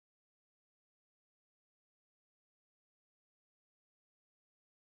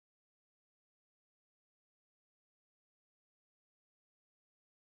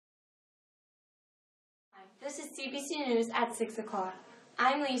This is CBC News at 6 o'clock.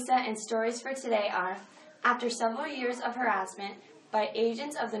 I'm Lisa, and stories for today are, after several years of harassment by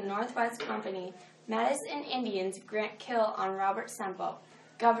agents of the Northwest Company, Medicine Indians grant kill on Robert Semple,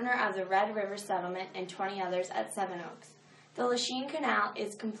 governor of the Red River Settlement, and 20 others at Seven Oaks. The Lachine Canal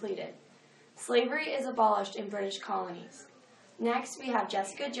is completed. Slavery is abolished in British colonies. Next, we have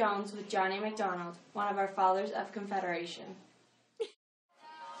Jessica Jones with Johnny MacDonald, one of our fathers of Confederation.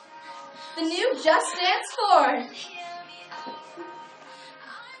 The new Just Dance 4.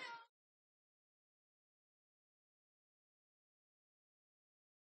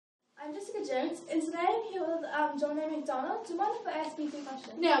 I'm Jessica Jones, and today I'm here with Johnny MacDonald. Do you mind if I ask you 2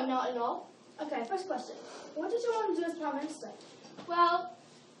 questions? No, not at all. Okay, first question. What did you want to do as Prime Minister? Well,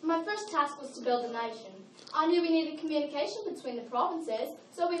 my first task was to build a nation. I knew we needed communication between the provinces,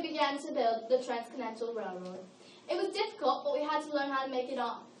 so we began to build the Transcontinental Railroad. It was difficult, but we had to learn how to make it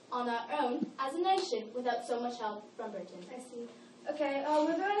on our own as a nation without so much help from Britain. I see. Okay,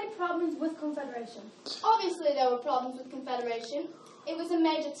 were there any problems with Confederation? Obviously, there were problems with Confederation. It was a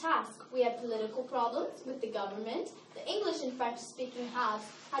major task. We had political problems with the government. The English and French-speaking halves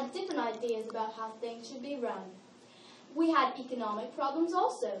had different ideas about how things should be run. We had economic problems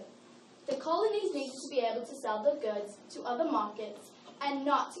also. The colonies needed to be able to sell their goods to other markets, and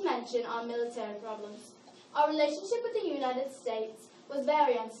not to mention our military problems. Our relationship with the United States was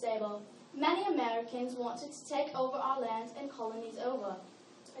very unstable. Many Americans wanted to take over our land and colonies over.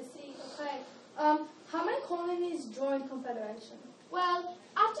 I see. Okay. How many colonies joined Confederation? Well,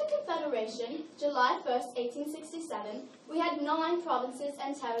 after Confederation, July 1st, 1867, we had 9 provinces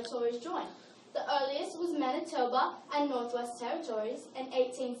and territories join. The earliest was Manitoba and Northwest Territories in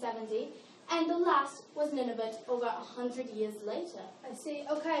 1870, and the last was Nunavut over 100 years later. I see.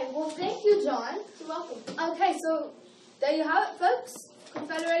 Okay, well, thank you, John. You're welcome. Okay, so there you have it, folks.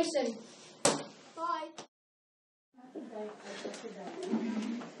 Confederation. Bye.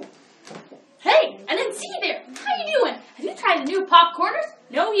 Hey, I didn't see you there. How you doing? Have you tried the new popcorners?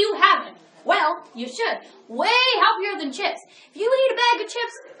 No, you haven't. Well, you should. Way healthier than chips. If you eat a bag of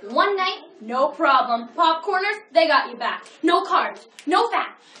chips one night, no problem. Popcorners, they got you back. No carbs, no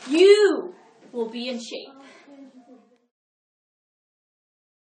fat. You will be in shape.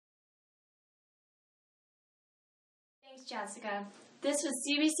 Thanks, Jessica. This was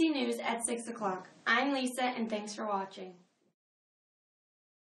CBC News at 6 o'clock. I'm Lisa, and thanks for watching.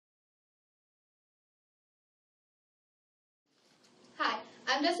 Hi,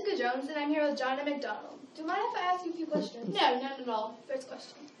 I'm Jessica Jones, and I'm here with Johnny MacDonald. Do you mind if I ask you a few questions? No, not at all. First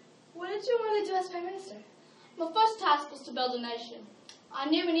question. What did you want to do as Prime Minister? My first task was to build a nation. I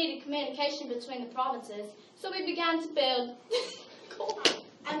knew we needed communication between the provinces, so we began to build...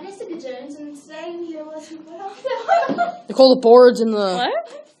 I'm Jessica Jones, and today I'm here with... They call the boards in the...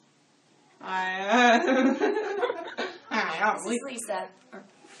 What? This is Lisa.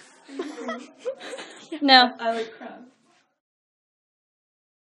 No. I like crab.